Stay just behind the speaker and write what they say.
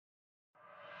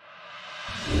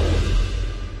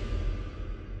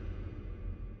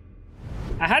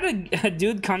I had a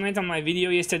dude comment on my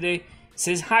video yesterday.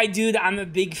 Says, "Hi dude, I'm a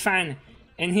big fan,"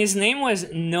 and his name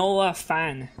was Noah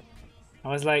Fan. I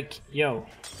was like, "Yo,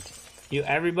 you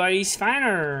everybody's fan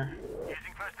or?"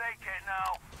 Using first aid kit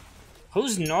now.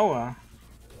 Who's Noah?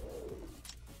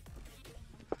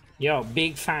 Yo,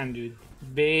 big fan, dude.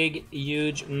 Big,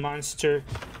 huge, monster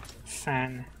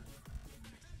fan.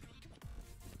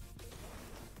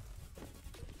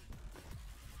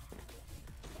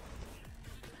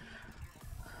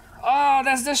 Oh,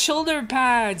 that's the shoulder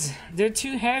pads. They're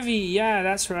too heavy. Yeah,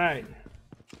 that's right.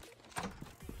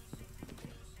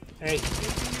 Hey.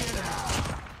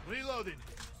 Reloading.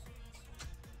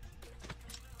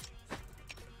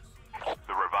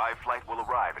 The revived flight will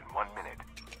arrive in 1 minute.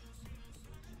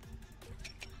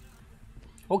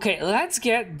 Okay, let's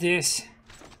get this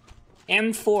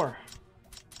M4.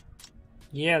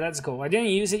 Yeah, let's go. I didn't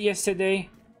use it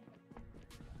yesterday.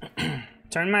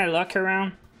 Turn my luck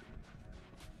around.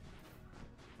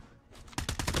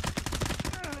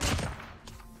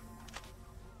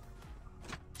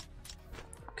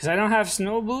 Because I don't have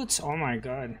snow boots. Oh my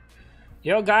god.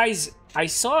 Yo guys, I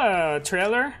saw a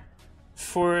trailer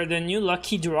for the new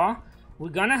Lucky Draw. We're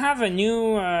gonna have a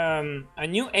new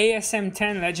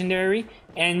ASM-10 Legendary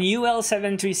and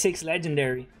UL-736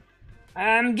 Legendary.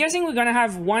 I'm guessing we're gonna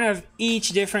have one of each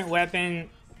different weapon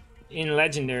in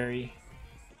Legendary.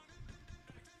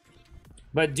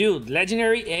 But dude,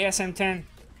 Legendary ASM-10,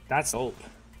 that's dope.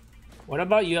 What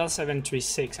about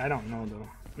UL-736? I don't know though.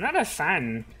 I'm not a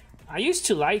fan. I used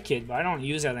to like it, but I don't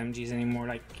use LMGs anymore,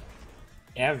 like,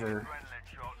 ever.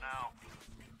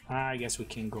 I guess we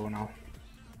can go now.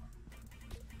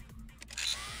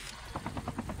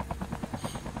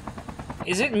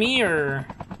 Is it me or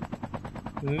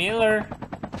Miller?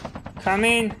 Come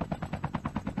in.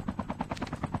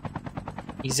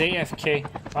 He's AFK.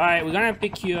 Alright, we're gonna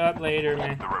pick you up later,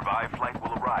 man. The revived flight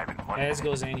will arrive in 1 minute. Let's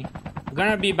go, Zany. We're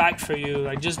gonna be back for you.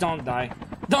 Like, just don't die.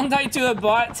 Don't die to a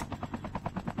bot.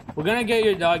 We're gonna get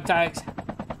your dog tags.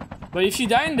 But if you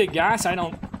die in the gas, I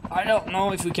don't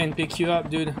know if we can pick you up,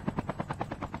 dude.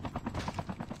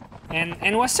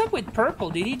 And what's up with Purple?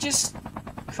 Did he just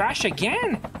crash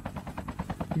again?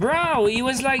 Bro, he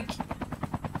was like,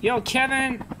 yo,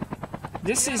 Kevin,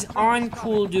 this is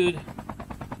uncool, dude.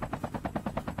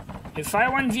 If I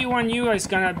 1v1 you, it's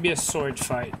gonna be a sword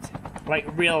fight. Like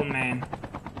real men.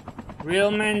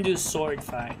 Real men do sword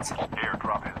fights.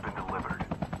 Airdrop has been delivered.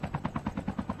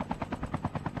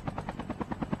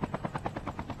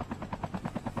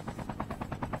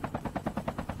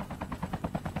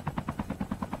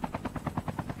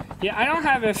 Yeah, I don't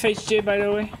have FHJ, by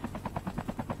the way.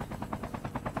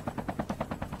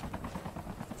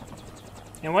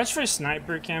 And watch for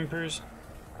sniper campers.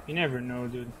 You never know,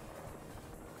 dude.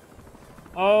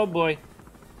 Oh boy.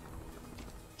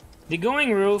 The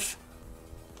going roof.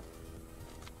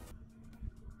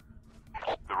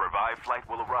 The revived flight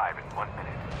will arrive in 1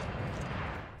 minute.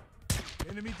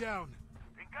 Enemy down.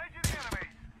 Engaging the enemies.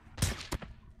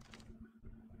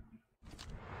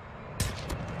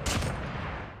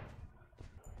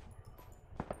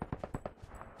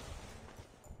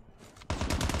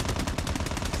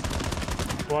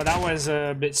 Well, that was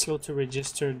a bit slow to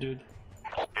register, dude.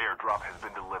 Airdrop has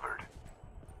been delivered.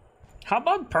 How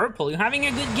about Purple? You having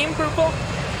a good game, Purple?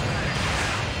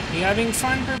 You having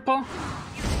fun, Purple?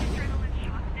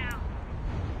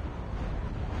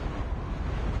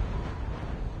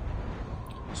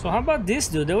 So how about this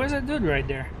dude? There was a dude right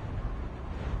there.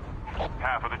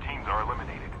 Half of the teams are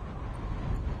eliminated.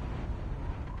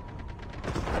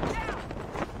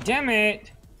 Damn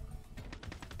it!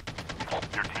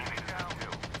 Your team is down too.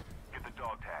 Get the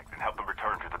dog tags and help them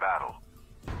return to the battle.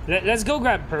 Let's go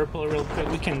grab Purple real quick.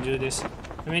 We can do this.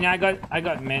 I mean, I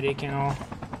got medic and all.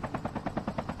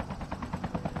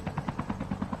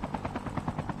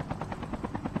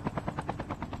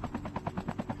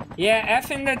 Yeah, F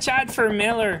in the chat for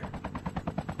Miller.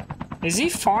 Is he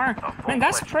far? Man,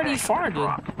 that's pretty far,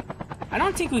 dude. I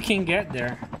don't think we can get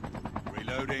there.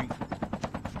 Reloading.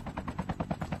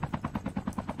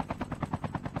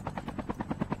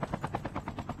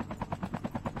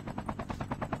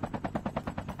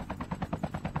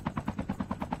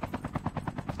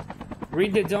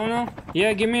 Read the dono?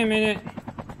 Yeah, give me a minute.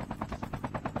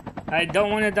 I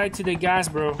don't want to die to the gas,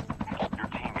 bro. Your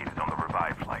teammate is on the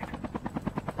revived flight.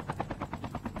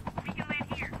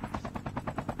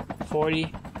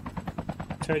 40,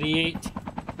 38,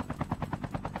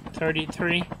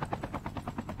 33,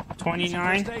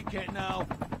 29. First aid kit now.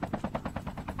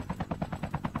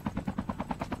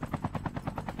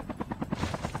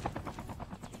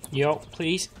 Yo,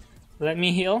 please, let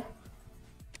me heal.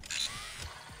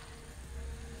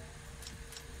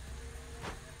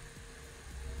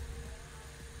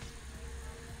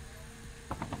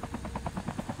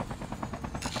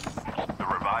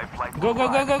 Go, go,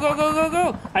 go, go, go, go, go,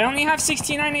 go! I only have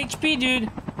 69 HP, dude.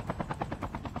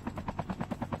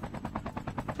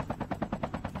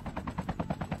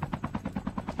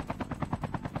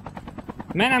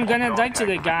 Man, I'm gonna die to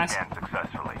the gas.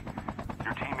 Successfully.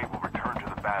 Your teammate will return to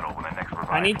the battle when the next revive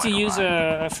I need to flight use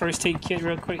arrives. a first aid kit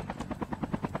real quick.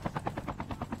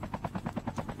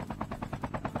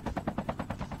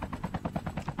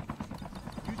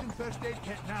 Using first aid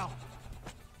kit now.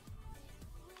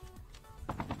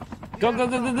 Go, go,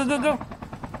 go, go, go, go, go!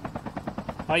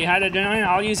 Oh, you had adrenaline?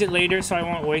 I'll use it later so I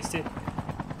won't waste it.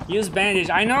 Use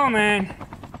bandage. I know, man.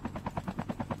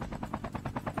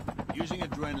 Using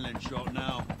adrenaline shot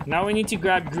now. Now we need to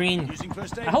grab green. Using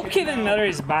first aid I hope kit Kevin now. Miller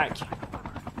is back.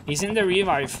 He's in the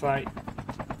revive flight.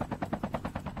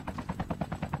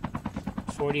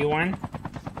 41.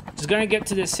 Just gonna get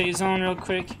to the safe zone real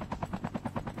quick.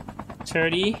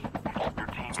 30. Your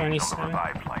teammate 27. is on the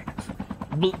revive flight.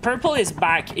 Purple is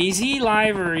back. Is he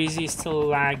live or is he still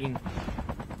lagging?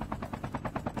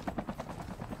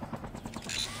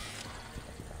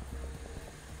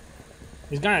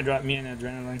 He's gonna drop me an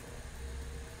adrenaline.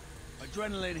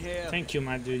 Adrenaline here. Thank you,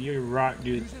 my dude. You're rock,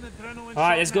 dude. Using adrenaline Alright,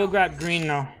 shot let's go now. grab green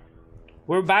now.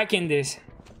 We're back in this.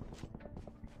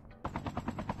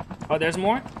 Oh, there's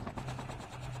more?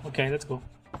 Okay, let's go.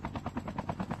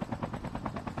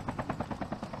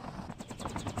 The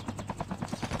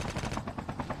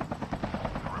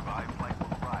revive flight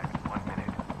will arrive in 1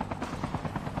 minute.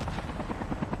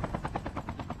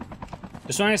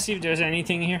 Just want to see if there's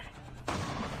anything here.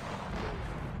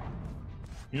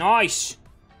 Nice!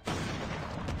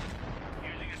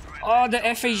 Oh, the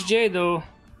FHJ though.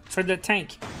 For the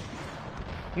tank.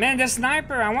 Man, the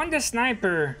sniper! I want the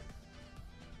sniper!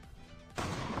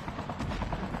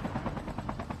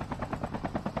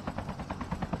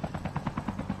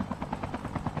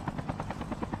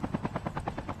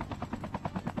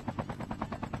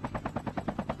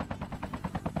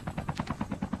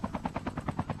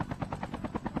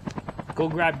 Go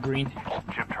grab green.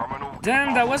 Chip terminal.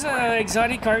 Damn, that was a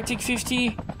exotic Arctic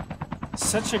 50.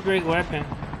 Such a great weapon.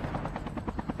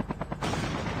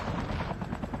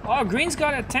 Oh, green's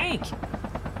got a tank.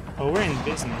 Oh, we're in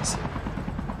business.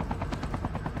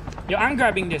 Yo, I'm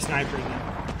grabbing the sniper then.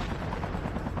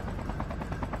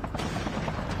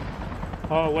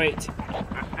 Oh, wait. The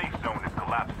safe zone is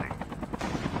collapsing.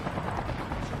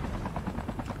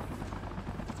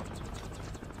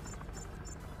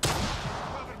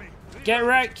 Get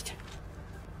wrecked.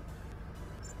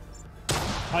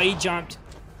 Oh, he jumped.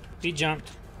 He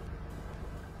jumped.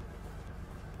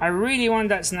 I really want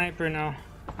that sniper now.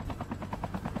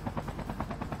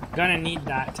 Gonna need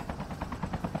that.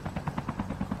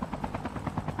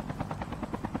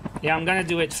 Yeah, I'm gonna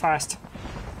do it fast.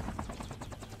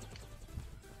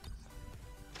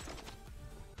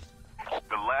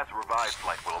 The last revive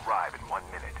flight will arrive in 1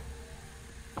 minute.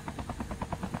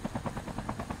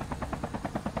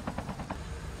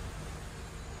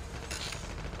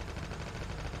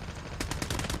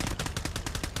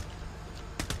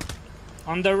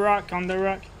 On the rock, on the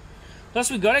rock. Plus,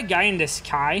 we got a guy in the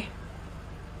sky.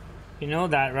 You know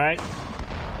that, right?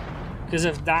 Because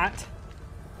of that.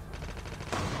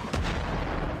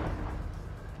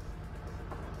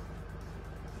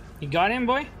 You got him,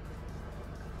 boy?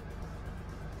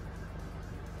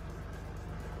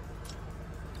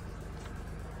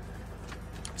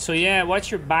 So yeah, watch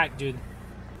your back, dude.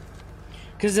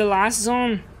 Because the last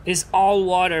zone is all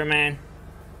water, man.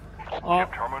 Oh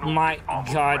my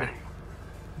god.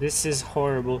 This is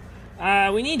horrible.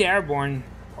 We need airborne.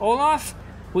 Olaf,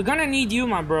 we're gonna need you,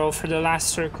 my bro, for the last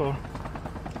circle.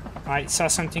 Alright, saw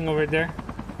something over there.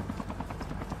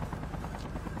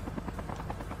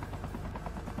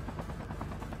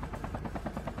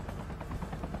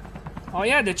 Oh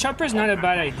yeah, the chopper's not a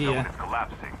bad idea. It's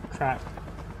collapsing. Crap.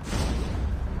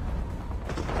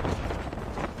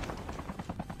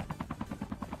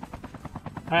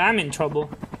 I'm in trouble.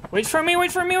 Wait for me,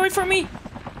 wait for me, wait for me!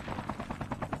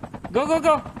 Go, go,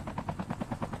 go!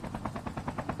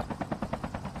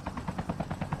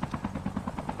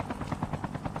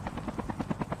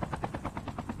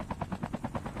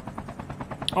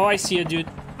 Oh, I see a dude.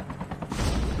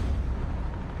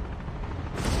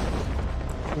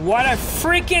 What a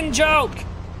freaking joke!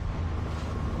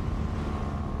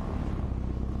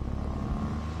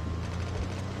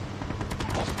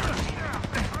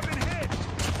 I've been hit.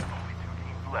 Only 2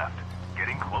 teams left.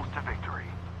 Getting close to victory.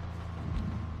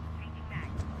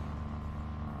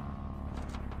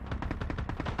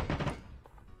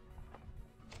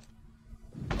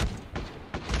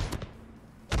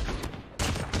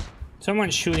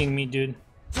 Someone's shooting me, dude.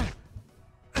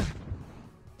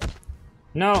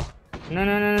 No. No,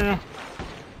 no, no, no, no.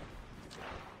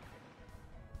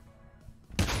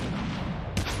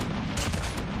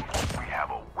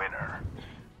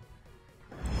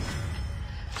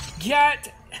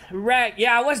 Get wrecked.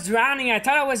 Yeah, I was drowning. I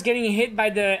thought I was getting hit by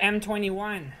the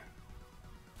M21.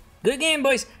 Good game,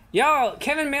 boys. Yo,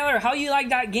 Kevin Miller, how you like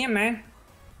that game, man?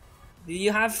 Did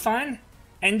you have fun?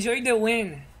 Enjoy the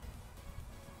win.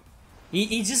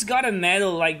 He just got a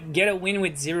medal, like, get a win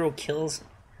with 0 kills.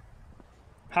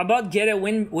 How about get a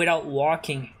win without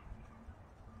walking?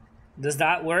 Does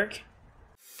that work?